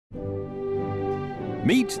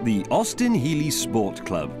Meet the Austin Healey Sport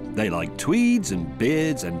Club. They like tweeds and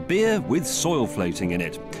beards and beer with soil floating in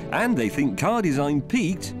it. And they think car design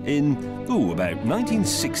peaked in, about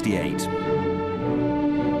 1968.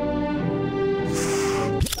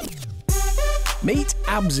 Meet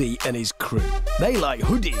Absy and his crew. They like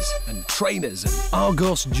hoodies and trainers and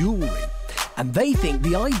Argos jewellery. And they think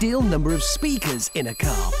the ideal number of speakers in a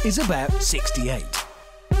car is about 68.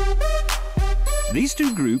 These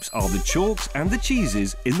two groups are the chalks and the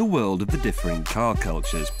cheeses in the world of the differing car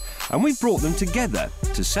cultures. And we've brought them together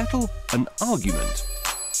to settle an argument.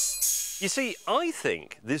 You see, I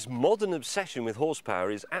think this modern obsession with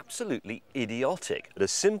horsepower is absolutely idiotic. A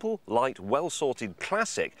simple, light, well-sorted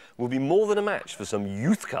classic will be more than a match for some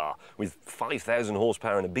youth car with 5,000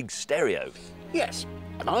 horsepower and a big stereo. Yes,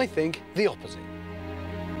 and I think the opposite.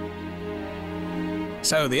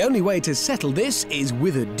 So the only way to settle this is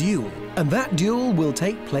with a duel, and that duel will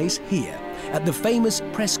take place here, at the famous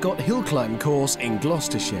Prescott Hill Climb course in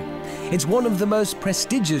Gloucestershire. It's one of the most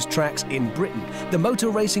prestigious tracks in Britain, the motor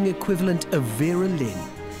racing equivalent of Vera Lynn.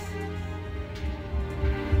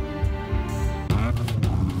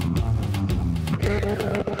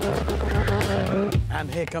 And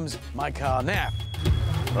here comes my car now.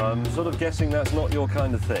 I'm sort of guessing that's not your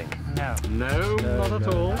kind of thing. No. No, not at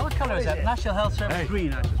all. What colour is that? National Health Service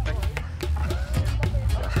green, I suspect.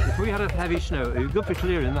 If we had a heavy snow, it would be good for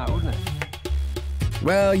clearing that, wouldn't it?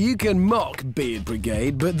 Well, you can mock Beard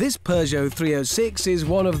Brigade, but this Peugeot 306 is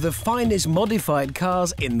one of the finest modified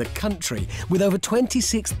cars in the country, with over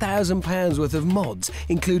 £26,000 worth of mods,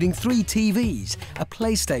 including 3 TVs, a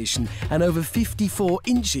PlayStation, and over 54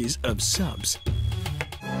 inches of subs.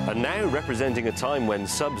 And now, representing a time when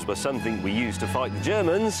subs were something we used to fight the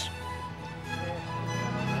Germans,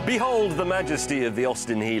 behold the majesty of the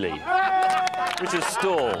Austin Healey, which has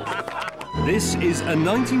stalled. This is a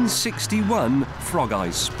 1961 Frog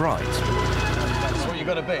Eyes Sprite. That's what you've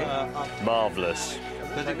got to be. Marvellous.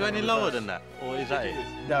 Does it go any lower than that, or is that it?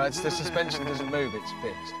 No, it's the suspension doesn't move, it's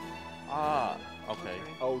fixed. Ah, okay.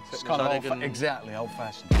 It's kind of exactly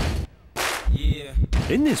old-fashioned. Yeah.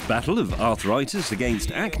 In this battle of arthritis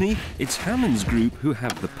against acne, it's Hammond's group who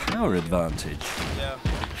have the power advantage.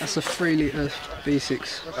 That's a 3-litre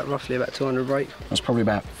V6 at roughly about 200 brake. That's probably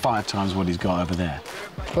about 5 times what he's got over there.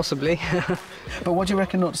 Possibly. But what do you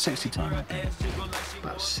reckon 0 to 60 time?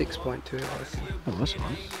 About 6.2, I reckon. Oh, that's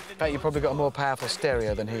nice. In fact, you've probably got a more powerful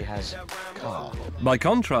stereo than he has. Car. By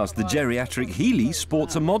contrast, the geriatric Healey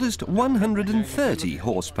sports a modest 130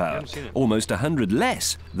 horsepower, almost 100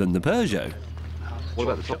 less than the Peugeot. What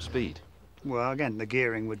about the top speed? Well, again, the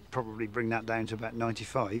gearing would probably bring that down to about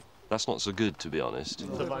 95. That's not so good, to be honest.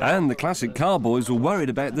 And the classic car boys were worried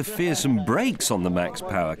about the fearsome brakes on the Max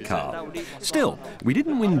Power car. Still, we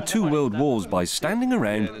didn't win 2 world wars by standing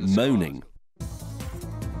around moaning.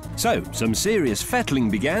 So, some serious fettling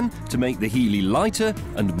began to make the Healey lighter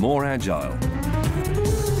and more agile.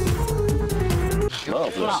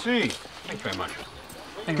 Marvellous. Thank you very much.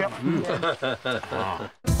 Thank you.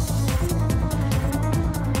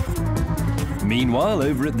 Meanwhile,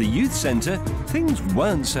 over at the youth centre, things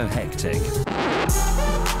weren't so hectic.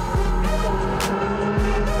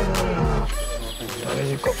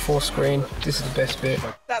 You've got 4 screen. This is the best bit.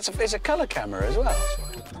 It's a colour camera as well.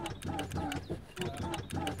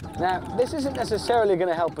 Now, this isn't necessarily going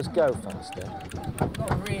to help us go faster.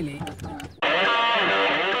 Not really.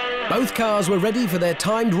 Both cars were ready for their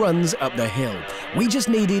timed runs up the hill. We just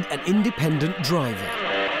needed an independent driver.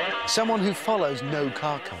 Someone who follows no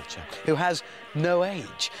car culture, who has no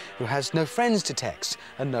age, who has no friends to text,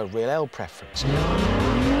 and no real L preference.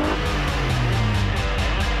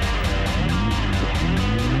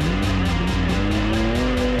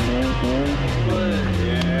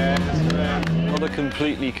 Not a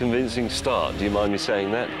completely convincing start. Do you mind me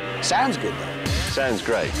saying that? Sounds good, though. Sounds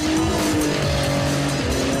great.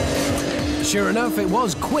 Sure enough, it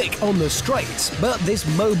was quick on the straights, but this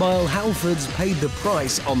mobile Halfords paid the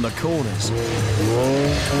price on the corners.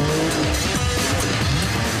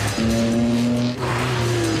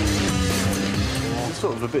 It's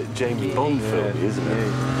sort of a bit James Bond filmy, isn't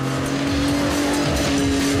it?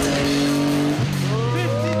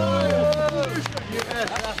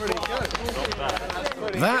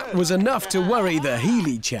 That was enough to worry the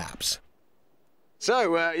Healey chaps.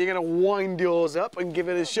 So, you're going to wind yours up and give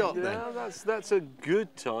it a shot, then? No, that's a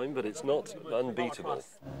good time, but it's not unbeatable.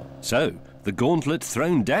 So, the gauntlet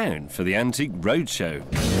thrown down for the Antique Roadshow.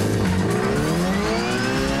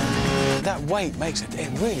 That weight makes it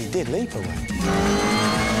really did leap away.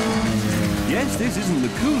 Yes, this isn't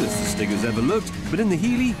the coolest the Stigger's ever looked, but in the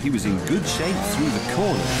Healey, he was in good shape through the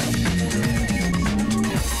corner.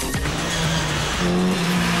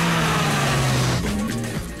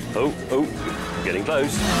 getting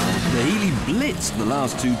close. The Healey blitzed the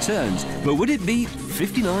last two turns, but would it be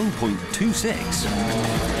 59.26?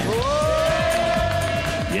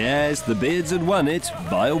 Yes, the Beards had won it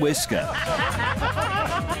by a whisker.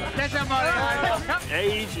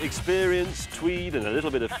 Age, experience, tweed and a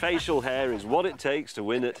little bit of facial hair is what it takes to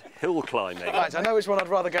win at hill climbing. Right, I know which one I'd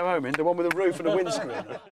rather go home in, the one with a roof and a windscreen.